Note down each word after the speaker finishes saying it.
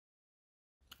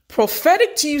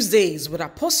Prophetic Tuesdays with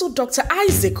Apostle Dr.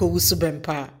 Isaac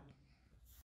Owusu-Bempah.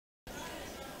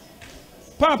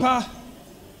 Papa,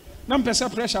 nam pesa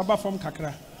pressure aba from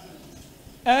kakra.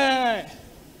 I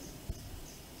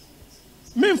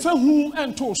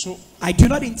do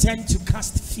not intend to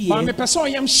cast fear on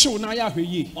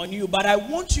you, but I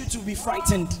want you to be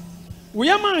frightened.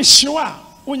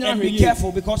 And be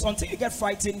careful, because until you get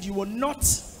frightened, you will not.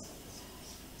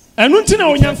 And until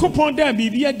Onyankopon da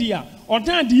bibia dia,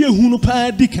 odan de ehunu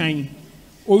pa di kan.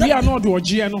 Owi ano de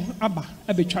ogie no aba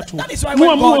abetwa to. That is why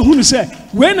when God ehunu se,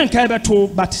 we na kai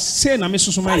beto, but say na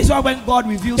mesusu mai. That is why when God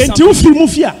reveals something,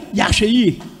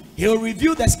 He'll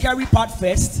reveal the scary part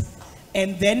first,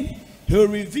 and then He'll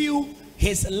reveal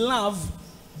His love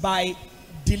by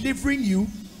delivering you.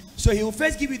 So He will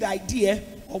first give you the idea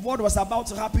of what was about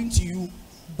to happen to you,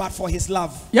 but for His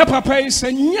love. Yeah, Papa is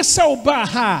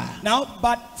now,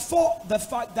 but for the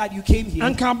fact that you came here,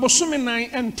 the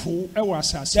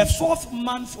 4th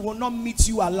month will not meet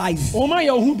you alive,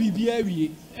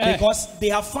 because they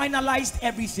have finalized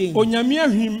everything.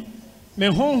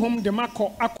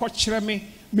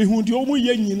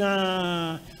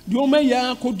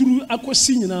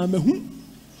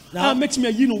 Now, makes me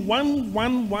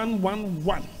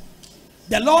 11111.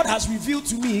 The Lord has revealed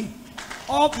to me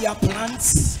all their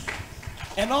plans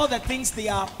and all the things they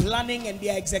are planning and they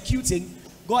are executing.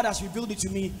 God has revealed it to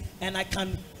me, and I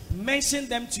can mention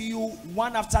them to you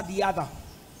one after the other.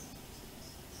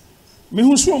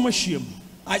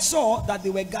 I saw that they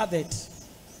were gathered.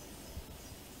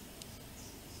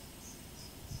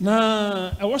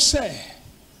 Now, I was say,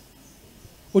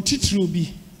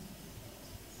 Otitrubi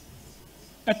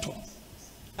Eto,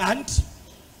 and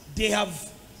they have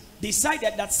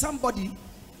decided that somebody,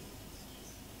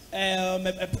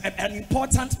 an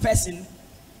important person,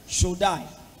 should die.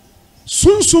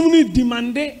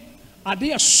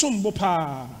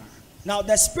 Now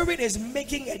the Spirit is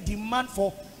making a demand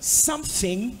for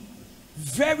something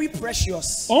very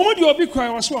precious. They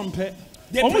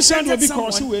presented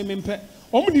someone.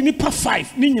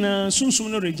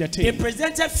 They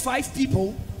presented 5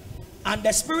 people, and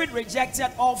the Spirit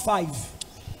rejected all 5.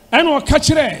 And what catch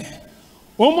it?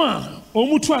 Oma,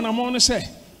 Omutu and Amon say,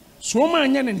 Swoma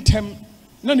and Tem,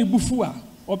 Nani Bufua,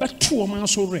 or back 2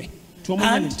 months already.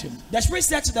 And the Spirit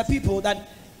said to the people that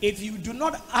if you do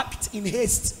not act in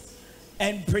haste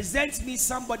and present me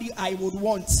somebody I would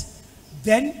want,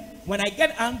 then when I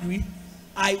get angry,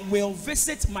 I will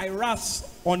visit my wrath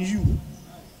on you.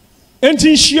 And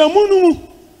in Shiamunu,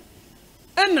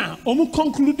 Anna, Omu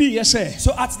concluded, yes, sir.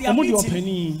 So at their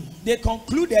meeting, they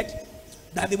concluded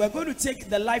that they were going to take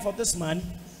the life of this man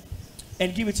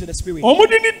and give it to the Spirit.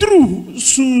 Omudini drew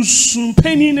soon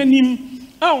penny in him,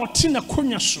 our tina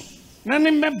conyaso.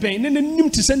 None mebe, none nim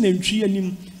to send them tree and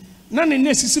him. None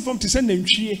necessary from to send them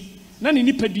tree. None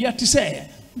nipedia to say,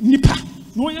 Nipa,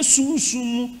 no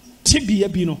soon tibia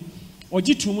bino. Or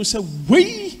Jitumu say,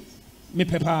 way me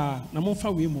papa,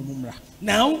 Namofa we mumra.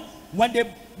 Now, when they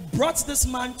brought this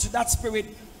man to that Spirit,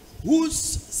 whose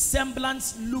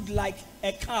semblance looked like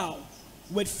a cow,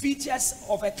 with features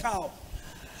of a cow,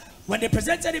 when they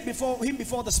presented it before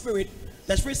the Spirit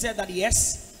said that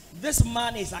yes, this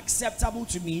man is acceptable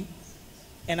to me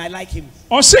and I like him.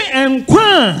 Or say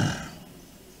enkwa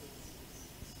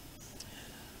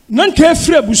nanka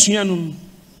efra busuanum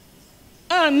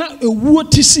na ewuo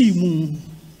tisi mu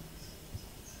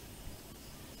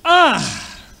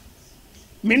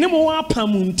menemo wa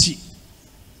pamunti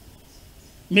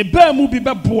me ba mu bi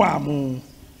beboa mu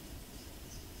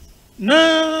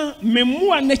na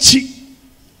memua nachi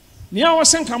ni a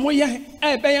wosenka moye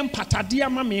ebeye mpatade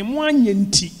ama memu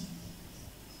anyenti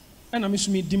ana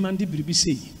mesumi demand biribi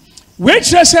sei we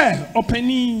kire se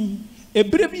opani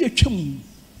ebere bi atwam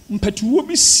mpatuwo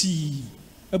bi si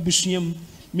abusuam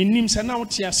menim se na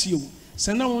wote ase o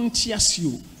se na wonte ase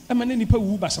o ama na nipa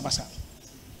wu basabasa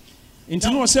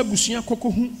enti no se abusua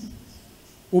kokohu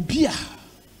obi a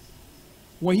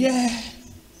woye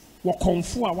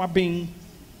wokonfo a waben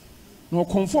no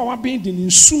konfo a waben de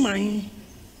nsuman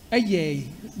eye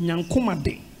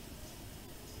nyankomade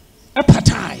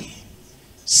epatai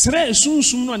sre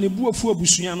sunsum no anebu afu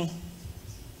abusua no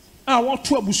a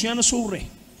woto abusua no so wre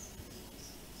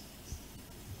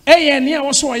eye ne a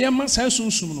wo so oye ma sa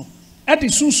sunsum no e de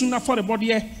sunsum na for the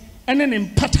body ene ne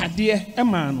mpatade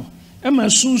ema no ema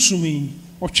sunsum yi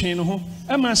otwen no ho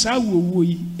ema sa awuwo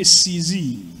yi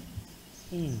esizi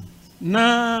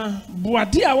na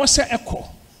boade a wo se ekọ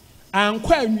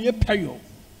ankwa anwie payo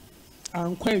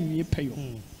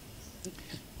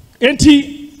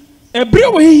enti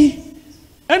ebrewe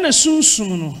ena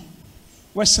sunsum no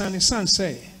wasane san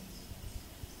say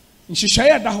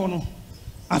nhihyaye da ho no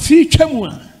afi twam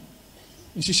a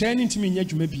nhyehyɛ ne ntimi nya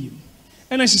dwuma biem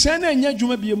ɛna nhyehyɛ na nya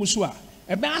dwuma biem so a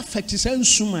ebe affect se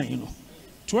nsuman no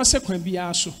to wase kwan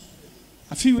bia so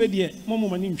afi we de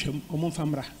momoma ne ntwam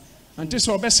omomfamra ante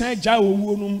se obesan agya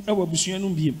owuo no e wabusua no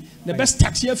biem the best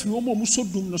start here free omom so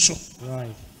dum no so.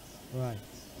 Right.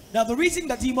 Now the reason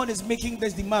the demon is making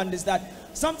this demand is that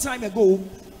some time ago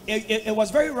it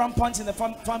was very rampant in the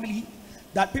family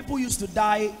that people used to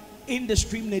die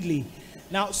indiscriminately.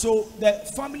 Now, so the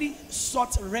family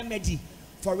sought remedy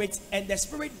for it, and the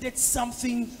spirit did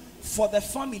something for the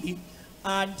family,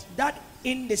 and that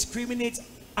indiscriminate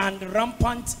and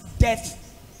rampant death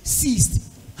ceased.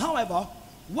 However,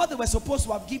 what they were supposed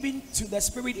to have given to the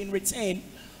spirit in return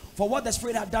for what the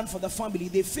spirit had done for the family,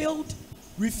 they failed,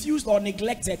 refused, or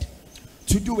neglected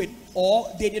to do it,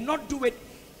 or they did not do it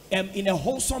in a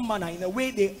wholesome manner, in a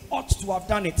way they ought to have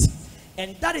done it.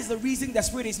 And that is the reason the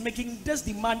spirit is making this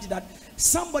demand that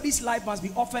somebody's life must be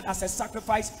offered as a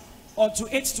sacrifice unto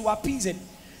it to appease it.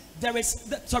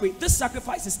 This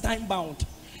sacrifice is time bound.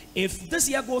 If this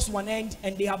year goes to an end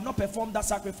and they have not performed that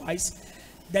sacrifice,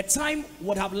 the time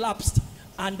would have lapsed,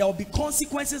 and there will be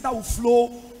consequences that will flow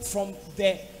from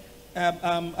their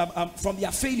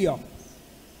failure,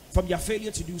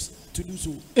 to do so.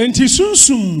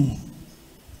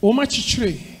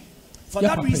 For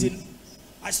that reason,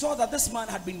 I saw that this man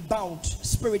had been bound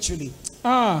spiritually.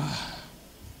 And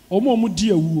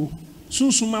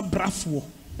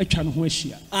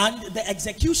the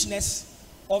executioners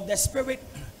of the spirit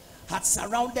had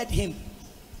surrounded him.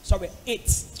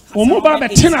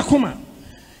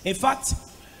 In fact,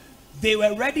 they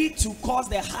were ready to cause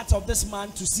the heart of this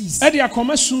man to cease and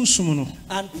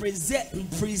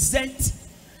present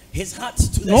his heart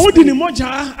to the spirit.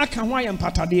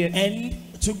 And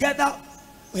together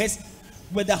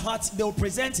with the heart, they will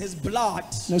present his blood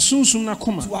to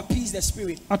appease the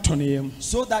spirit,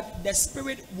 so that the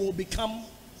spirit will become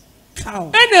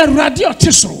calm.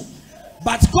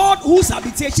 But God, whose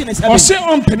habitation is heaven,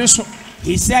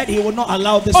 he said he will not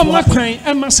allow this to happen.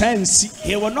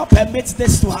 He will not permit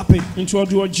this to happen. And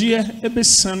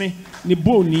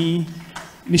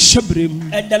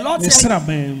the Lord said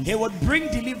he would bring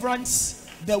deliverance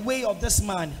the way of this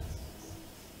man.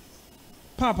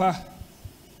 Papa,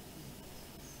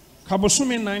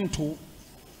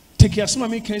 take this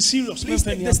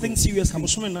thing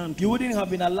seriously. You wouldn't have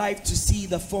been alive to see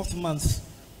the 4th month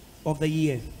of the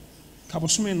year. You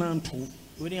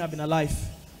wouldn't have been alive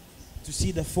to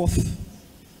see the 4th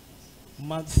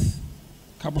month.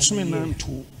 The 4th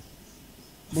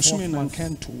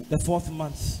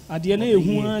month.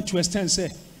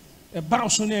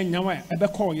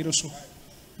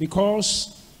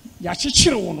 Because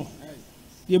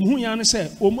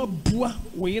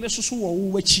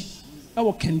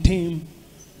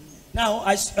now,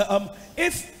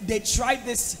 if they tried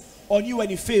this on you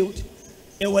and you failed,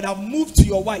 it would have moved to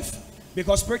your wife,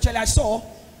 because spiritually I saw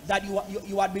that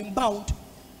you had been bound,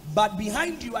 but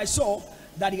behind you I saw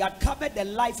that he had covered the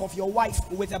life of your wife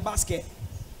with a basket.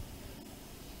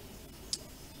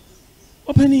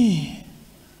 Opening.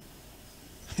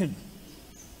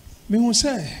 Me who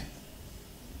say,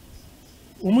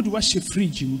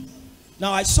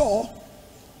 now I saw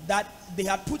that they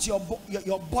had put your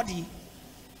body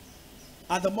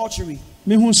at the mortuary.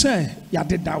 Me who say, ya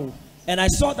did thou. And I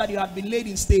saw that you had been laid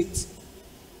in state.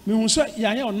 Me who say,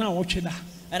 ya now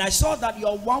and I saw that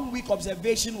your 1 week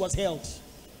observation was held.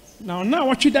 Now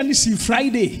what you done is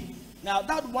Friday. Now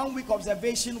that 1 week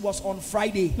observation was on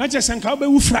Friday. Not just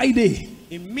Friday.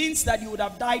 It means that you would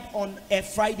have died on a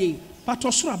Friday. But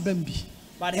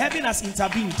heaven has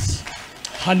intervened.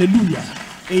 Hallelujah.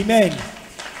 Amen.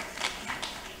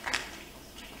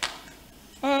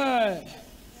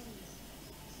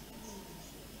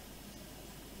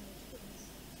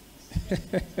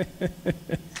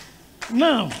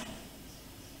 Now,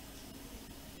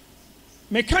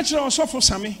 me catch also for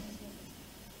Sammy.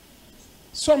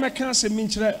 So me can't say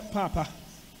Papa.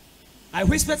 I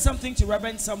whispered something to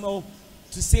Reverend Samuel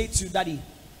to say to Daddy.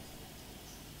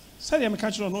 Say me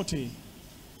catch no te.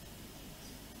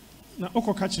 Na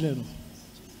oko catch no.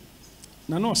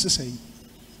 Na no say.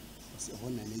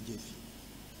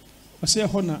 Ose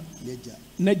hona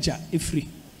neja efri.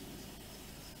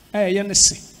 Ye ne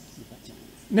se.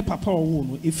 Ne papa owo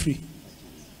no efri.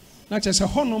 Na chese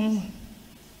honom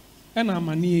ena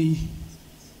amane yi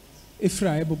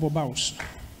efra ebobo baus.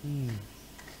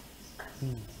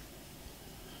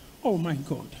 Oh my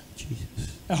God.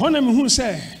 Jesus. Honom who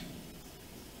say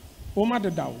o ma de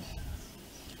dawo.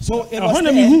 So it was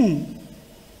there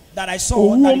that I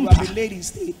saw that you have been laid in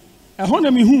state.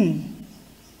 Honom who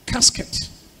casket.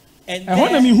 And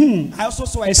I also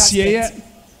saw a casket.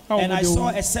 And I saw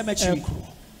a cemetery.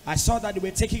 I saw that they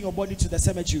were taking your body to the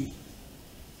cemetery.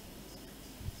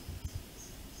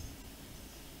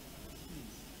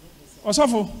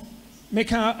 Osofo,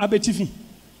 make a abetifi.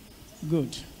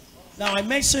 Good. Now I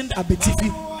mentioned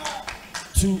abetifi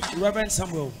to Reverend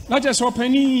Samuel. Not just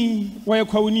opening where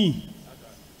kwuni.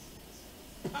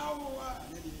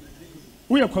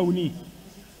 We are kwuni.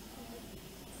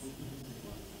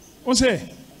 O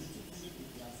say,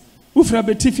 Ufra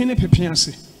betifi ne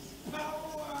pepianse.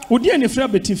 Odi ane fra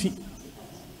betifi.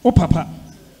 O papa.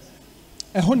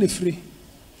 Eho ne free.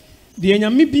 The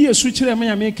enyame bi esu kire me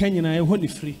nyame kan nyina eho ne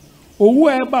free. Owu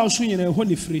a eba so nyina eho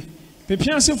ne free.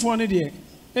 Pepianse fo ne de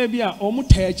e bia omu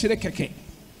taa kire keke.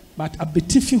 But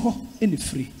abetifi ho ene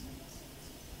free.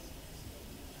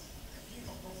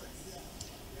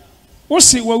 O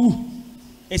se wawu.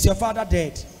 Is your father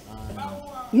dead?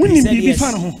 He said yes.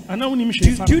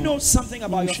 Do you know something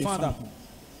about your father?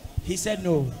 He said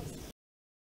no.